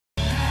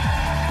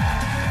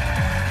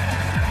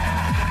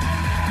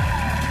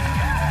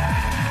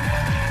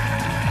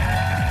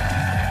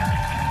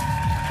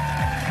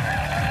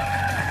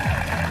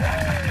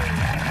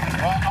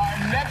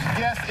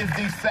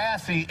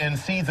legacy and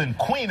seasoned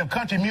queen of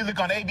country music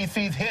on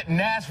ABC's hit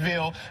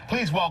Nashville.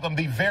 Please welcome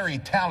the very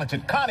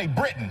talented Connie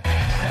Britton.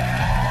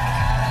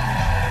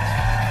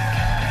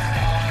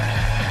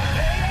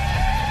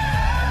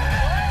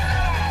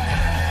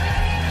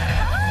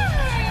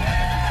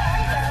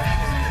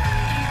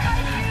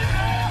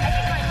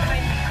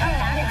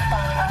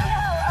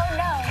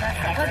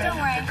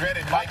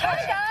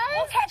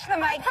 The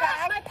mic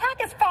back. My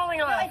pack is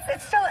falling off.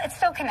 It's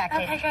still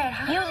connected. Okay,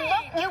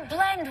 good. You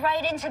blend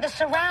right into the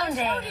surroundings.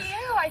 So do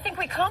you. I think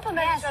we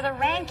complement each other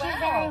really Thank you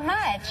very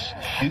much.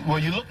 Well,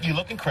 you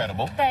look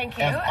incredible. Thank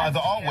you. As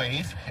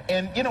always.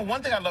 And you know,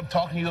 one thing I love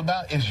talking to you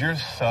about is your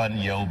son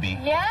Yobi.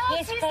 Yeah,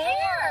 he's 4.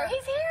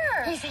 He's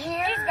here. He's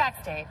here. He's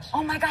backstage.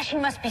 Oh my gosh, he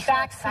must be so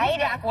excited.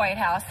 Back White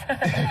House.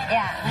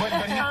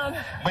 Yeah.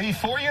 But he's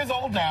 4 years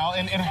old now,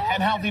 and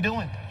how's he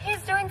doing?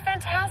 He's doing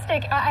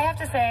fantastic. I have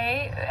to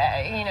say,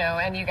 you know,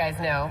 and you guys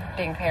know,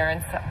 being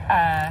parents,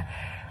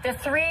 the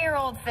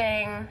 3-year-old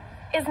thing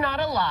is not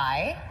a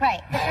lie.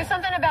 Right. There's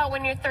something about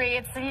when you're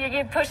 3,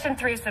 you're pushing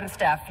through some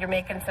stuff. You're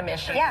making some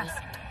issues. Yeah.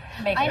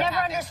 I never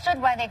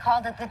understood why they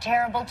called it the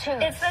terrible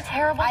 2s. It's the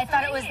terrible I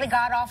thought it was the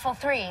god-awful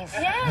 3s. Yes,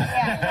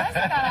 yeah. It was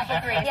the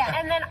god-awful 3s. Yeah.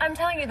 And then I'm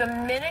telling you, the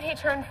minute he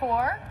turned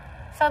 4,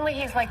 suddenly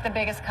he's like the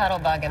biggest cuddle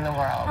bug in the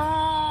world.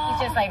 Oh.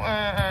 He's just like,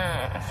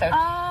 So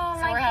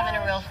we're having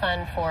a real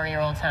fun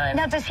 4-year-old time.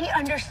 Now, does he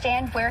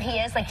understand where he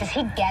is? Like, does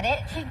he get it?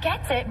 He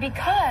gets it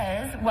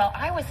because, well,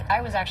 I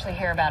was actually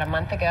here about a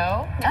month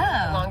ago.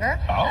 Oh. Longer.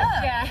 Oh.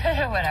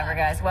 Yeah, whatever,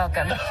 guys.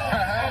 Welcome.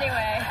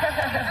 Anyway,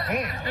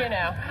 you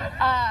know,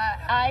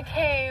 I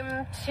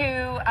came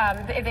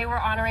to, they were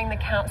honoring the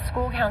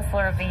school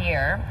counselor of the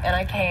year, and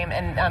I came,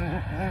 and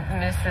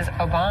Mrs.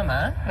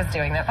 Obama was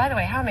doing that. By the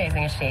way, how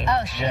amazing is she?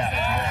 Oh, she's She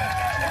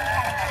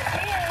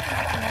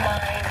is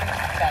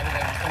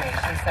mind-bending to me.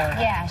 She's so...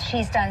 Yeah,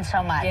 she's done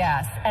so much.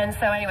 Yes. And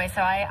so anyway,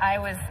 so I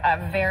was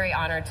very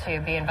honored to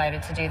be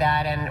invited to do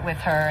that and with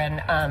her.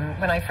 And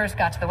when I first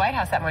got to the White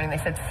House that morning, they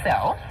said,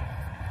 so,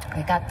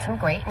 we got some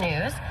great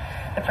news.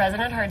 The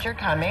president heard you're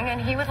coming, and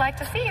he would like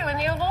to see you in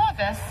the Oval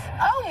Office.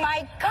 Oh,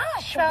 my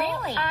gosh, So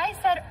really? I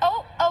said,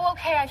 oh,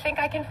 okay, I think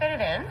I can fit it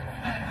in.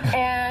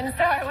 And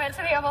so I went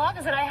to the Oval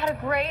Office, and I had a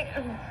great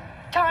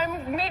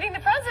time meeting the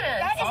president.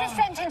 That is a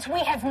sentence we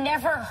have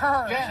never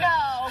heard. Yeah.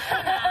 No.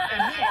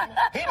 And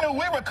he knew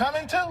we were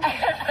coming too.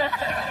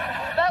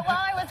 But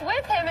while I was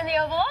with him in the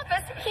Oval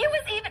Office, he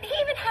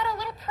even had a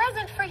little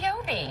present for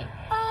Yobi.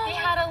 Oh. He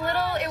had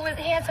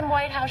he had some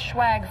White House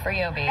swag for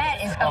Yobi.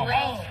 That is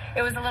great.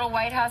 It was a little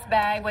White House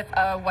bag with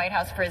a White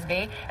House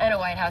Frisbee and a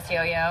White House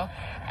yo-yo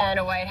and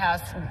a White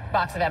House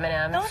box of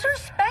M&Ms. Those are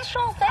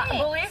special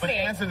things. Believe But me.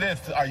 answer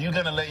this: are you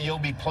gonna let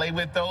Yobi play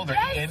with those or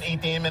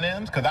eat the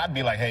M&Ms? Because I'd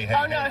be like, hey,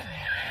 Oh, no.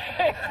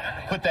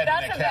 put that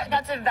in that cabinet.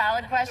 That's a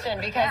valid question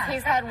because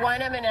he's had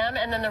one M&M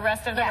and then the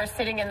rest of them are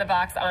sitting in the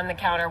box on the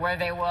counter where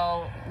they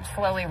will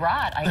slowly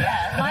rot, I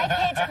guess.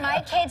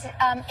 My kids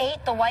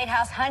ate the White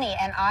House honey,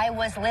 and I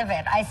was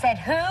livid. I said,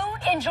 who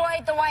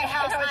enjoyed the White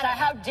House honey?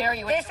 How dare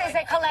you? This is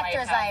a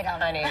collector's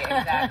item. Honey,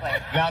 exactly.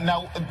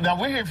 Now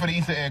we're here for the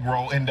Easter egg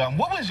roll, and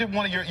what was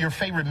one of your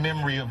favorite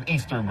memory of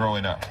Easter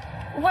growing up?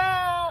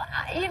 Well,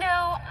 you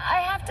know,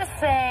 I have to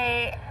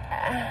say,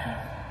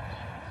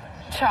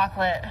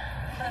 chocolate.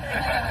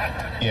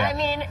 Yeah. I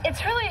mean,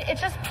 it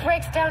just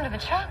breaks down to the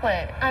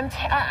chocolate.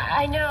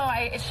 I know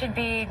it should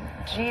be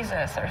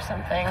Jesus or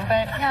something,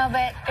 but No,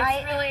 but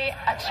it's really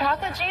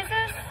chocolate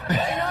Jesus. You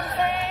know what I'm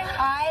saying?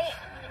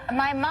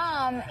 My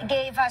mom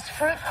gave us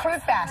fruit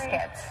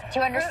baskets.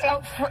 Do you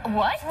understand?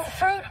 What?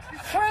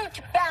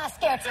 Fruit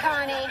baskets,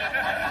 Connie.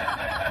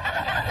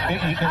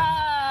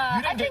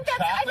 I think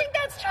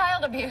that's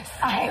child abuse.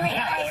 I mean,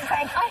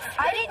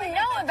 I didn't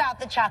know about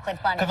the chocolate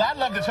bunny. Because I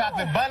love the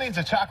chocolate bunnies,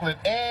 the chocolate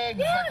eggs,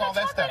 Yeah, like all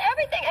that stuff.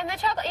 everything. And the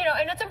chocolate, you know,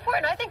 and it's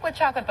important. I think with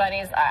chocolate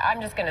bunnies,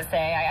 I'm just going to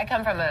say, I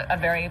come from a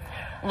very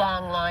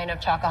long line of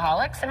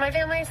chocoholics in my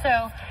family,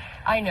 so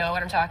I know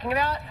what I'm talking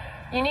about.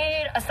 You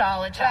need a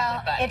solid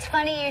chocolate bunny. It's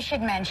funny you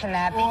should mention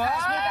that because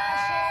we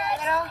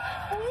got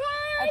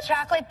a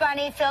chocolate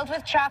bunny filled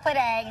with chocolate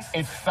eggs.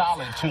 It's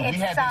solid, too. It's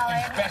we had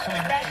solid. this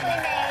thing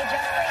specially made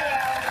Just for you.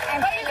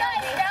 And But you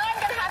guys, now I'm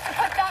going to have to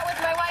put that with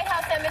my White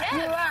House M&Ms.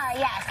 You are,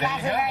 yes.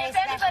 That's a There you go. very If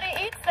anybody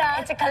eats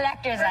that, It's a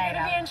collector's we're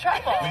item. going to be in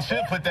trouble. We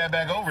should put that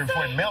back over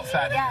before it melts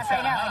out. Yes,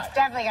 I know. It's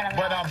definitely going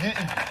to melt.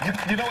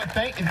 But you know what?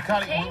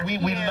 Connie, we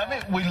love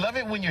it. We love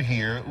it when you're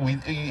here. We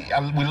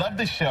love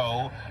the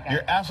show.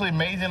 You're absolutely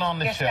amazing on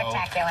the You're show.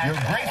 spectacular. You're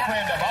a great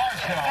friend of our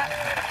show.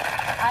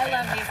 I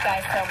love these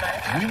guys so much.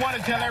 We want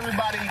to tell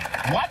everybody,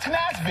 watch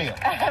Nashville.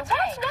 Watch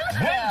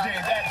Nashville.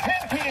 Wednesdays at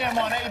 10 p.m.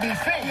 on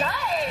ABC.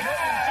 Nice.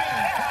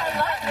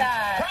 I love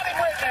that. Connie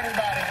Britton,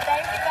 everybody.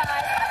 Thank you,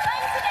 guys. Have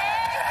fun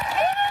today.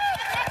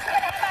 Next, we're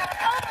going to have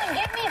our own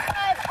Give Me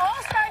 5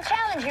 All-Star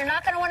Challenge. You're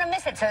not going to want to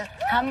miss it, so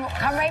come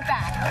right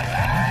back.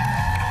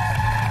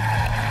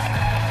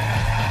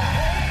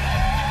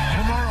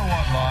 Tomorrow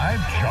on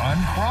Live,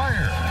 John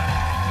Cryer.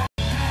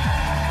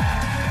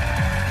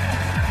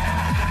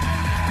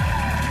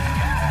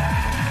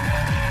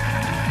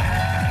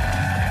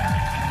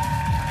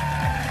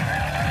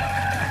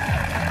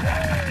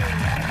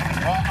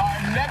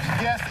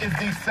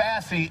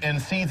 sassy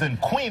and seasoned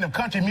queen of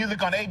country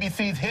music on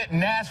ABC's hit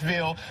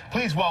Nashville.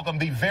 Please welcome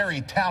the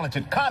very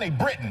talented Connie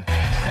Britton.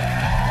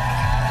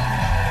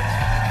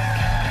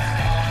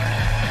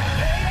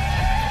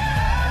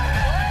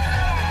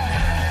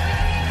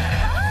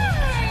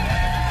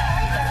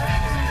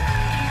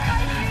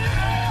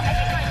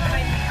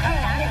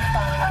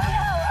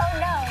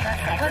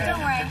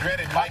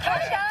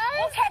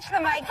 The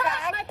mic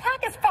back. My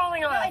pack is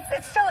falling off.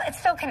 No, it's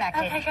still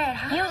connected. Okay, good.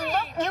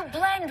 Hi. You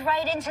blend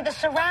right into the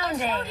surroundings.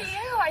 So do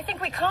you. I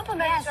think we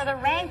complement each other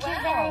really Thank you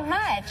very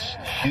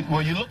much.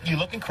 Well, you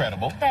look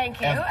incredible.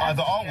 Thank you. As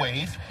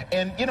always.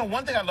 And you know,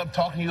 one thing I love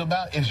talking to you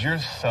about is your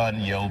son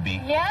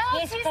Yobi. Yeah,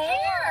 he's 4.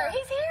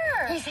 He's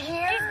here. He's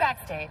here. He's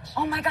backstage.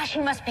 Oh my gosh, he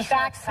must be so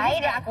excited.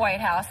 He's back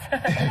White House.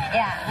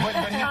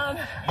 Yeah.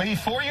 But he's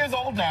 4 years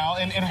old now,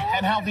 and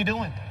how's he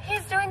doing?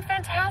 He's doing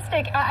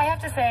fantastic. I have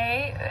to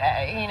say,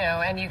 you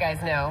know, and you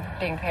guys know,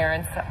 being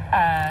parents,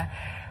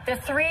 the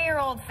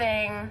 3-year-old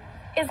thing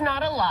is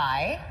not a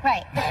lie.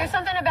 Right. But there's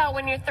something about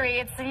when you're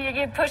 3,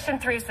 you're pushing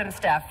through some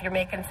stuff. You're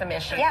making some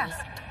issues. Yeah.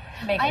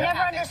 I never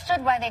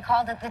understood why they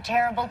called it the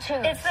terrible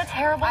 2s. It's the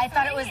terrible I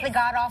thought it was the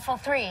god-awful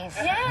 3s.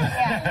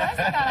 Yes, it was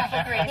the god-awful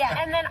 3s.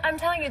 Yeah. And then I'm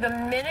telling you, the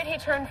minute he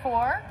turned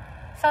 4,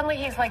 suddenly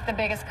he's like the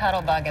biggest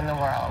cuddle bug in the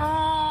world.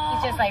 Oh.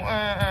 He's just like,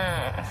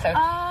 So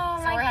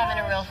we're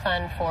having a real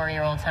fun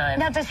 4-year-old time.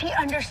 Now, does he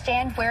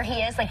understand where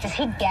he is? Like, does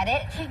he get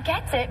it? He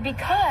gets it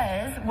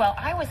because, well,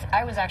 I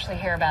was actually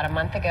here about a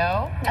month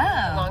ago.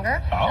 Oh.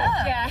 Longer. Oh.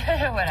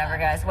 Yeah, whatever,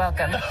 guys.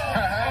 Welcome.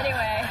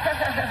 Anyway,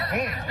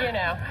 you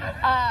know,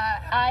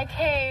 I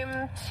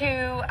came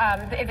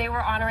to, they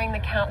were honoring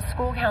the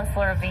school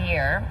counselor of the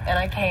year, and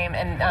I came,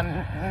 and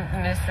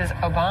Mrs.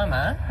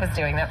 Obama was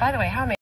doing that. By the way, how many